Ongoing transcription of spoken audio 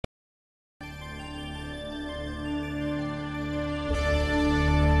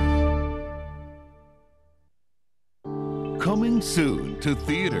Coming soon to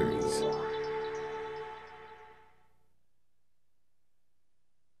theaters.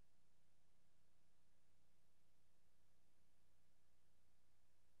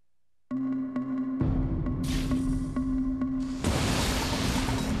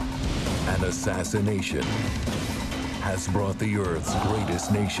 An assassination has brought the Earth's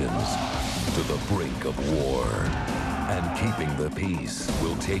greatest nations to the brink of war. And keeping the peace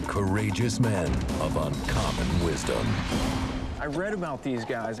will take courageous men of uncommon wisdom. I read about these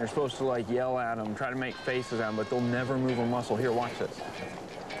guys. They're supposed to, like, yell at them, try to make faces at them, but they'll never move a muscle. Here, watch this.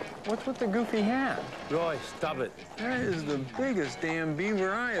 What's with the goofy hat? Roy, stop it. That is the biggest damn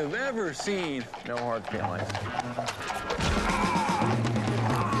beaver I have ever seen. No hard feelings.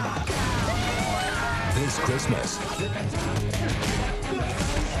 This Christmas,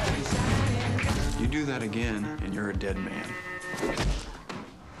 You do that again, and you're a dead man.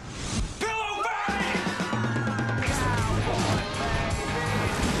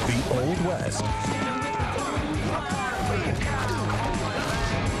 the Old West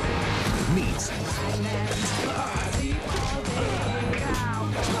meets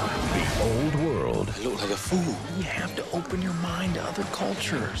the Old World. I look like a fool. You have to open your mind to other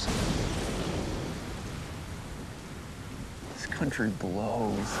cultures. This country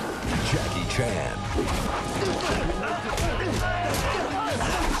blows. Jackie Chan.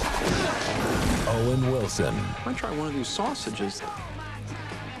 Owen Wilson. I try one of these sausages.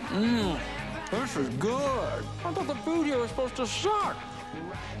 This is good. I thought the food here was supposed to suck.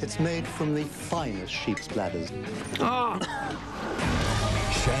 It's made from the finest sheep's bladders.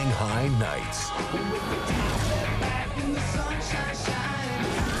 Shanghai Nights.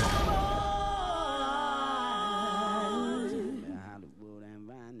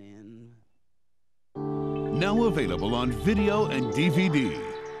 Now available on video and DVD.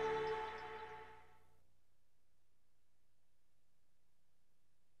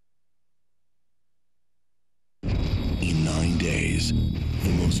 In 9 days, the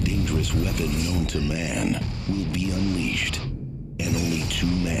most dangerous weapon known to man will be unleashed, and only 2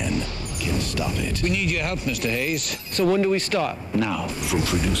 men can stop it. We need your help, Mr. Hayes. So when do we start? Now. From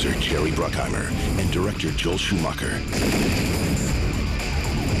producer Jerry Bruckheimer and director Joel Schumacher,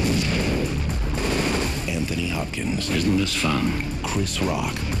 Anthony Hopkins, Isn't this fun? Chris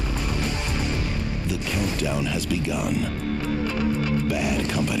Rock. The countdown has begun. Bad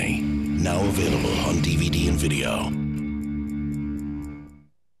Company, now available on DVD and video.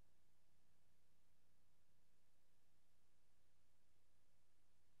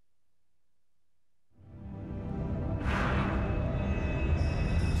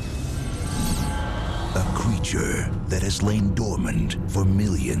 A creature that has lain dormant for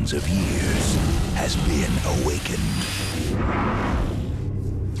millions of years has been awakened.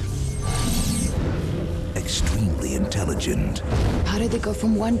 Extremely intelligent, How did they go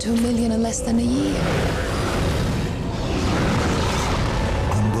from 1 to 1 million in less than a year?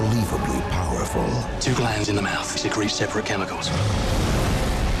 unbelievably powerful, 2 glands in the mouth secrete separate chemicals.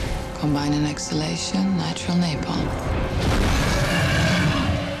 Combine an exhalation, natural napalm.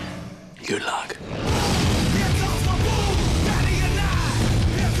 Good luck.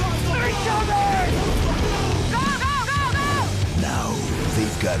 now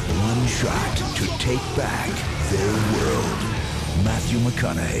they've got one shot to take back their world. Matthew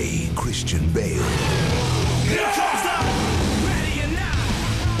McConaughey, Christian Bale.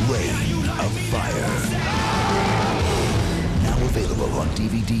 Reign of Fire. Now available on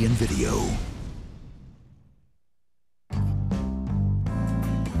DVD and video.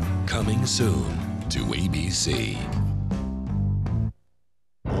 Coming soon to ABC.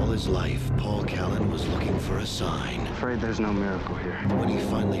 All his life, Paul Callan was looking for a sign. Afraid there's no miracle here. When he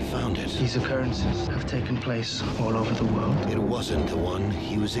finally found it, These occurrences have taken place all over the world. it wasn't the one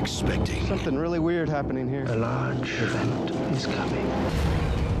he was expecting. Something really weird happening here. A large event is coming.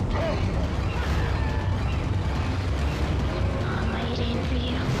 I'm waiting for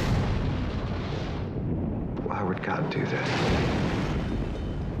you. Why would God do that?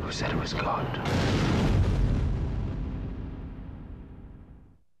 Who said it was God?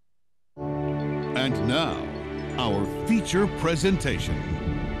 And now, our feature presentation.